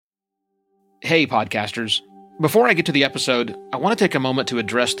Hey, podcasters. Before I get to the episode, I want to take a moment to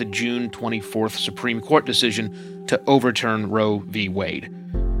address the June 24th Supreme Court decision to overturn Roe v. Wade.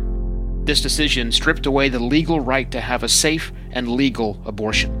 This decision stripped away the legal right to have a safe and legal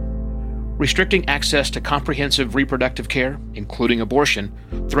abortion. Restricting access to comprehensive reproductive care, including abortion,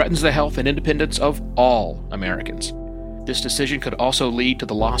 threatens the health and independence of all Americans. This decision could also lead to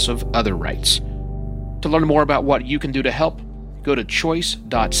the loss of other rights. To learn more about what you can do to help, go to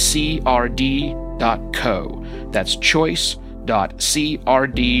choice.crd.co. That's choice.crd.co.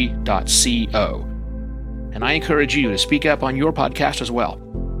 And I encourage you to speak up on your podcast as well.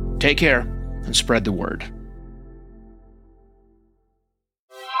 Take care and spread the word.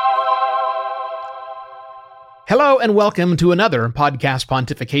 Hello and welcome to another Podcast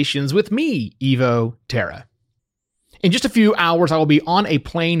Pontifications with me, Evo Terra. In just a few hours, I will be on a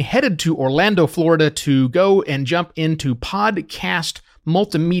plane headed to Orlando, Florida to go and jump into PodFest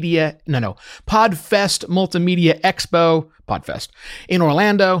Multimedia Expo, PodFest, in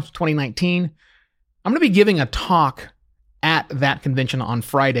Orlando, 2019. I'm going to be giving a talk at that convention on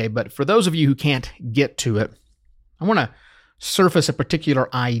Friday, but for those of you who can't get to it, I want to surface a particular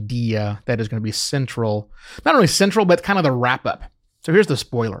idea that is going to be central, not only central, but kind of the wrap-up. So here's the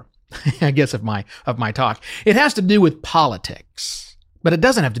spoiler, I guess, of my talk. It has to do with politics, but it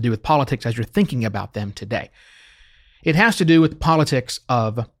doesn't have to do with politics as you're thinking about them today. It has to do with politics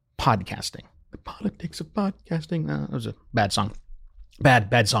of podcasting. The politics of podcasting. That was a bad song.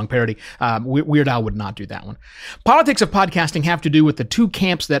 Bad song parody. Weird Al would not do that one. Politics of podcasting have to do with the two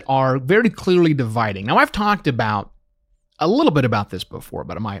camps that are very clearly dividing. Now, I've talked about a little bit about this before,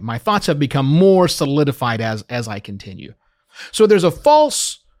 but my thoughts have become more solidified as I continue. So there's a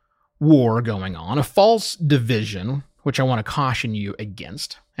false war going on, a false division, which I want to caution you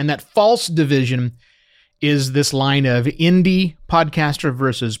against. And that false division is this line of indie podcaster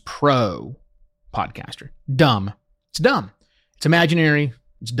versus pro podcaster. Dumb. It's dumb. It's imaginary.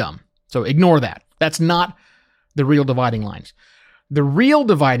 It's dumb. So ignore that. That's not the real dividing lines. The real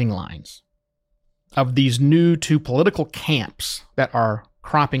dividing lines of these new two political camps that are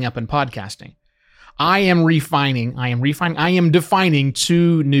cropping up in podcasting, I am defining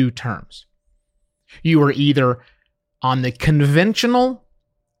two new terms. You are either on the conventional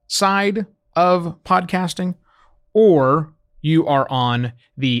side of podcasting, or you are on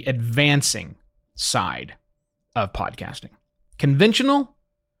the advancing side of podcasting. Conventional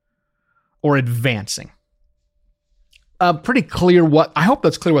or advancing. Pretty clear I hope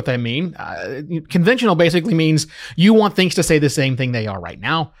that's clear what they mean. Conventional basically means you want things to say the same thing they are right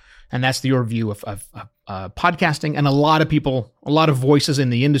now. And that's your view of podcasting. And a lot of people, a lot of voices in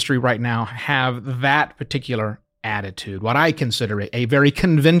the industry right now have that particular attitude, what I consider a very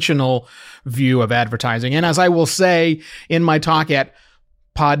conventional view of advertising. And as I will say in my talk at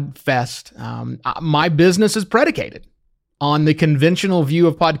PodFest, my business is predicated on the conventional view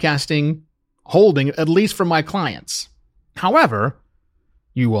of podcasting holding, at least for my clients. However,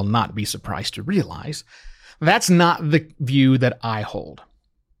 you will not be surprised to realize that's not the view that I hold.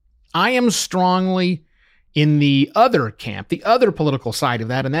 I am strongly in the other camp, the other political side of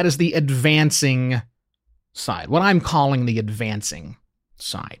that, and that is the advancing side, what I'm calling the advancing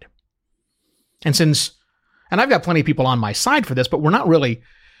side. And I've got plenty of people on my side for this, but we're not really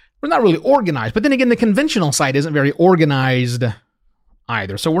organized. But then again, the conventional side isn't very organized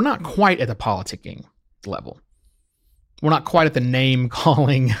either. So we're not quite at the politicking level. We're not quite at the name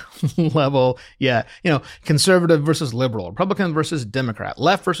calling level. Yeah. Conservative versus liberal, Republican versus Democrat,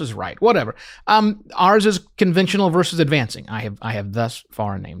 left versus right, whatever. Ours is conventional versus advancing. I have thus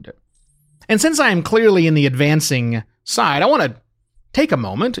far named it. And since I am clearly in the advancing side, I want to take a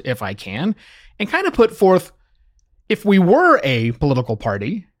moment, if I can, and kind of put forth, if we were a political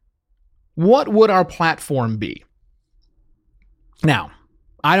party, what would our platform be? Now,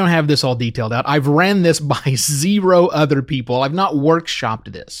 I don't have this all detailed out. I've ran this by zero other people. I've not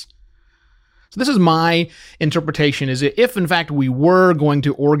workshopped this. So this is my interpretation, is if in fact we were going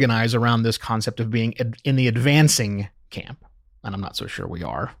to organize around this concept of being in the advancing camp, and I'm not so sure we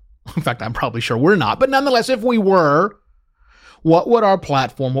are. In fact, I'm probably sure we're not. But nonetheless, if we were, what would our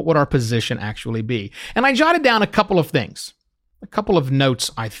platform, what would our position actually be? And I jotted down a couple of things, a couple of notes,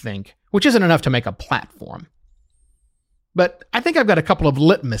 I think, which isn't enough to make a platform. But I think I've got a couple of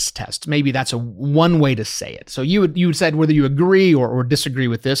litmus tests. Maybe that's one way to say it. So you said whether you agree or disagree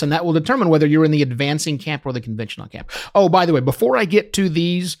with this, and that will determine whether you're in the advancing camp or the conventional camp. Oh, by the way, before I get to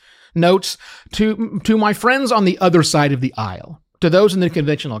these notes, to my friends on the other side of the aisle, to those in the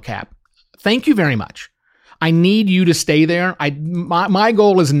conventional camp, thank you very much. I need you to stay there. My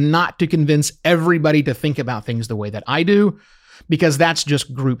goal is not to convince everybody to think about things the way that I do. because that's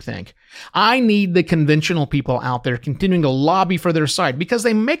just groupthink. I need the conventional people out there continuing to lobby for their side because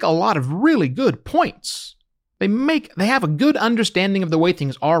they make a lot of really good points. They have a good understanding of the way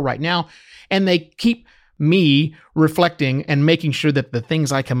things are right now, and they keep me reflecting and making sure that the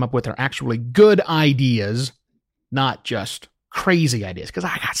things I come up with are actually good ideas, not just crazy ideas, because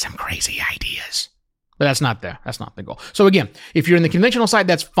I got some crazy ideas. But that's not the goal. So again, if you're in the conventional side,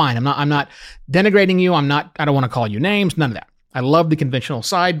 that's fine. I'm not denigrating you. I don't want to call you names, none of that. I love the conventional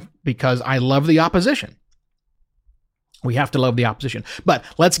side because I love the opposition. We have to love the opposition. But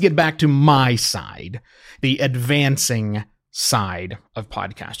let's get back to my side, the advancing side of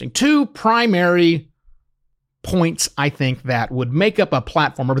podcasting. Two primary points, I think, that would make up a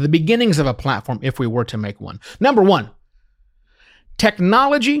platform or the beginnings of a platform if we were to make one. Number one,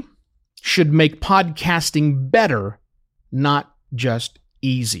 technology should make podcasting better, not just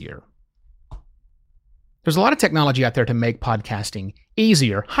easier. There's a lot of technology out there to make podcasting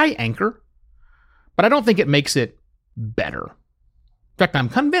easier. Hi, Anchor. But I don't think it makes it better. In fact, I'm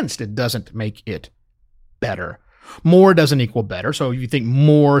convinced it doesn't make it better. More doesn't equal better. So if you think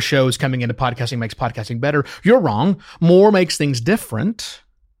more shows coming into podcasting makes podcasting better, you're wrong. More makes things different.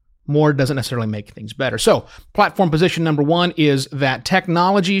 More doesn't necessarily make things better. So platform position number one is that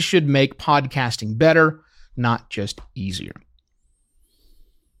technology should make podcasting better, not just easier.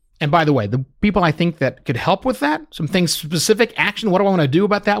 And by the way, the people I think that could help with that, some things specific action, what do I want to do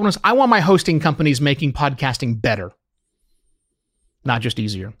about that one is I want my hosting companies making podcasting better, not just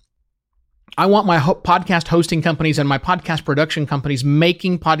easier. I want my podcast hosting companies and my podcast production companies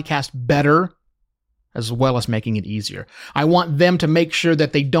making podcasts better as well as making it easier. I want them to make sure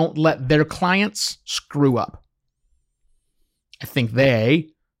that they don't let their clients screw up. I think they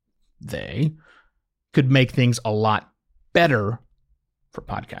could make things a lot better for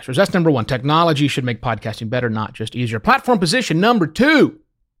podcasters. That's number one. Technology should make podcasting better, not just easier. Platform position number two.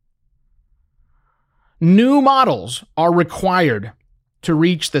 New models are required to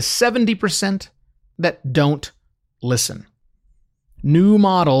reach the 70% that don't listen. New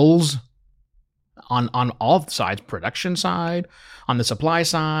models on all sides, production side, on the supply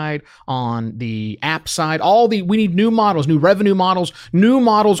side, on the app side, we need new models, new revenue models. New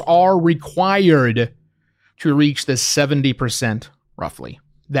models are required to reach the 70%, roughly,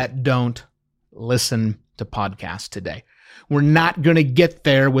 that don't listen to podcasts today. We're not going to get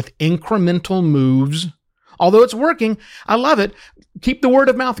there with incremental moves. Although it's working, I love it. Keep the word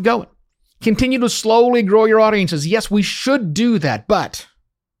of mouth going. Continue to slowly grow your audiences. Yes, we should do that, but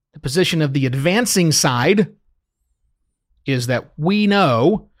the position of the advancing side is that we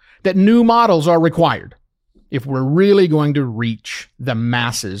know that new models are required if we're really going to reach the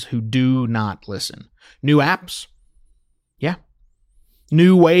masses who do not listen. New apps? Yeah.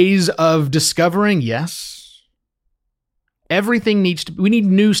 New ways of discovering? Yes. Everything we need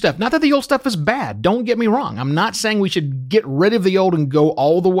new stuff. Not that the old stuff is bad. Don't get me wrong. I'm not saying we should get rid of the old and go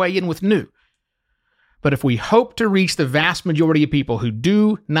all the way in with new. But if we hope to reach the vast majority of people who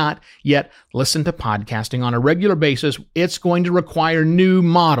do not yet listen to podcasting on a regular basis, it's going to require new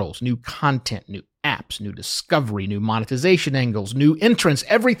models, new content, new apps, new discovery, new monetization angles, new entrants.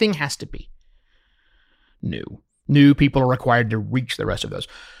 Everything has to be new. New people are required to reach the rest of those.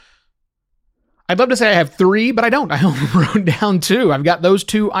 I'd love to say I have three, but I don't. I only wrote down two. I've got those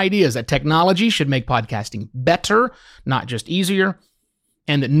two ideas, that technology should make podcasting better, not just easier,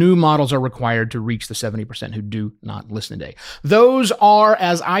 and that new models are required to reach the 70% who do not listen today. Those are,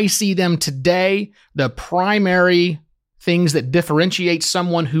 as I see them today, the primary things that differentiate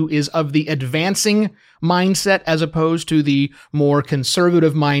someone who is of the advancing mindset as opposed to the more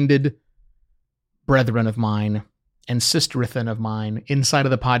conservative-minded brethren of mine and sisterithen of mine inside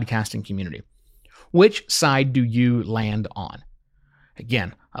of the podcasting community. Which side do you land on?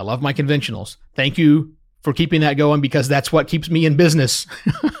 Again, I love my conventionals. Thank you for keeping that going because that's what keeps me in business.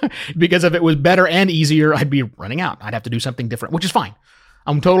 Because if it was better and easier, I'd be running out. I'd have to do something different, which is fine.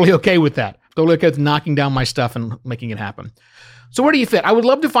 I'm totally okay with that. Totally okay with knocking down my stuff and making it happen. So where do you fit? I would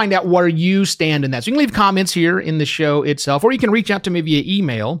love to find out where you stand in that. So you can leave comments here in the show itself, or you can reach out to me via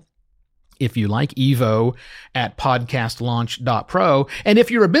email if you like, Evo at podcastlaunch.pro. And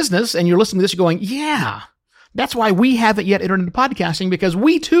if you're a business and you're listening to this, you're going, yeah, that's why we haven't yet entered into podcasting, because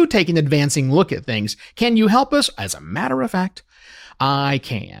we too take an advancing look at things. Can you help us? As a matter of fact, I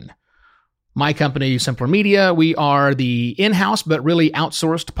can. My company, Simpler Media, we are the in-house but really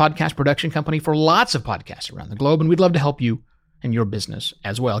outsourced podcast production company for lots of podcasts around the globe, and we'd love to help you and your business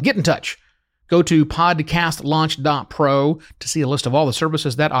as well. Get in touch. Go to podcastlaunch.pro to see a list of all the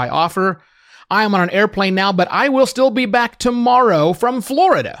services that I offer. I am on an airplane now, but I will still be back tomorrow from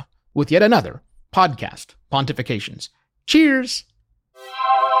Florida with yet another podcast, Pontifications Cheers.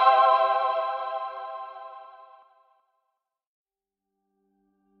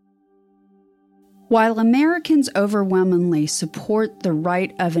 While Americans overwhelmingly support the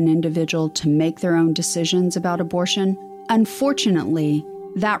right of an individual to make their own decisions about abortion, unfortunately,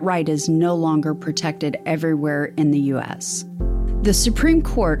 that right is no longer protected everywhere in the U.S. The Supreme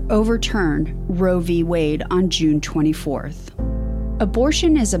Court overturned Roe v. Wade on June 24th.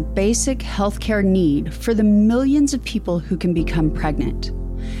 Abortion is a basic healthcare need for the millions of people who can become pregnant.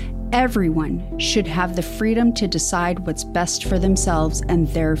 Everyone should have the freedom to decide what's best for themselves and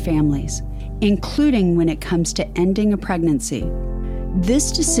their families, including when it comes to ending a pregnancy.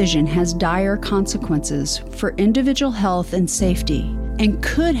 This decision has dire consequences for individual health and safety and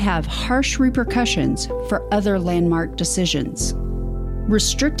could have harsh repercussions for other landmark decisions.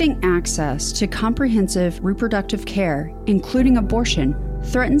 Restricting access to comprehensive reproductive care, including abortion,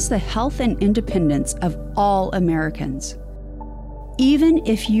 threatens the health and independence of all Americans. Even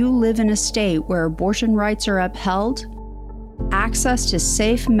if you live in a state where abortion rights are upheld, access to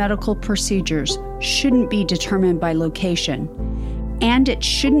safe medical procedures shouldn't be determined by location, and it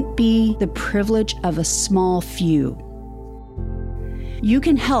shouldn't be the privilege of a small few. You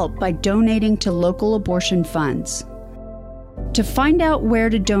can help by donating to local abortion funds. To find out where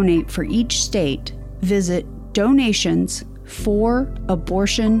to donate for each state, visit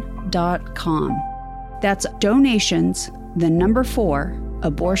donationsforabortion.com. That's donations, the number 4,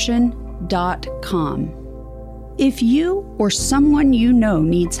 abortion.com. If you or someone you know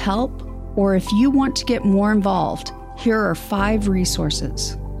needs help, or if you want to get more involved, here are 5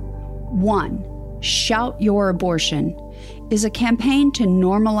 resources. 1. Shout Your Abortion is a campaign to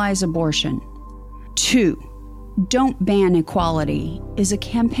normalize abortion. 2. Don't Ban Equality is a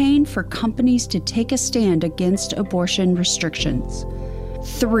campaign for companies to take a stand against abortion restrictions.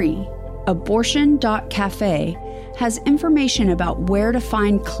 3. Abortion.cafe has information about where to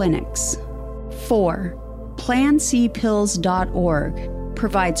find clinics. 4. PlanCpills.org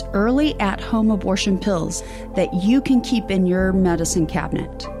provides early at-home abortion pills that you can keep in your medicine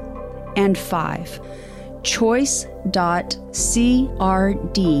cabinet. And 5.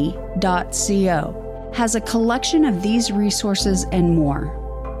 Choice.crd.co has a collection of these resources and more.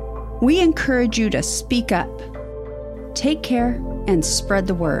 We encourage you to speak up, take care, and spread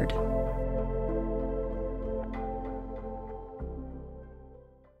the word.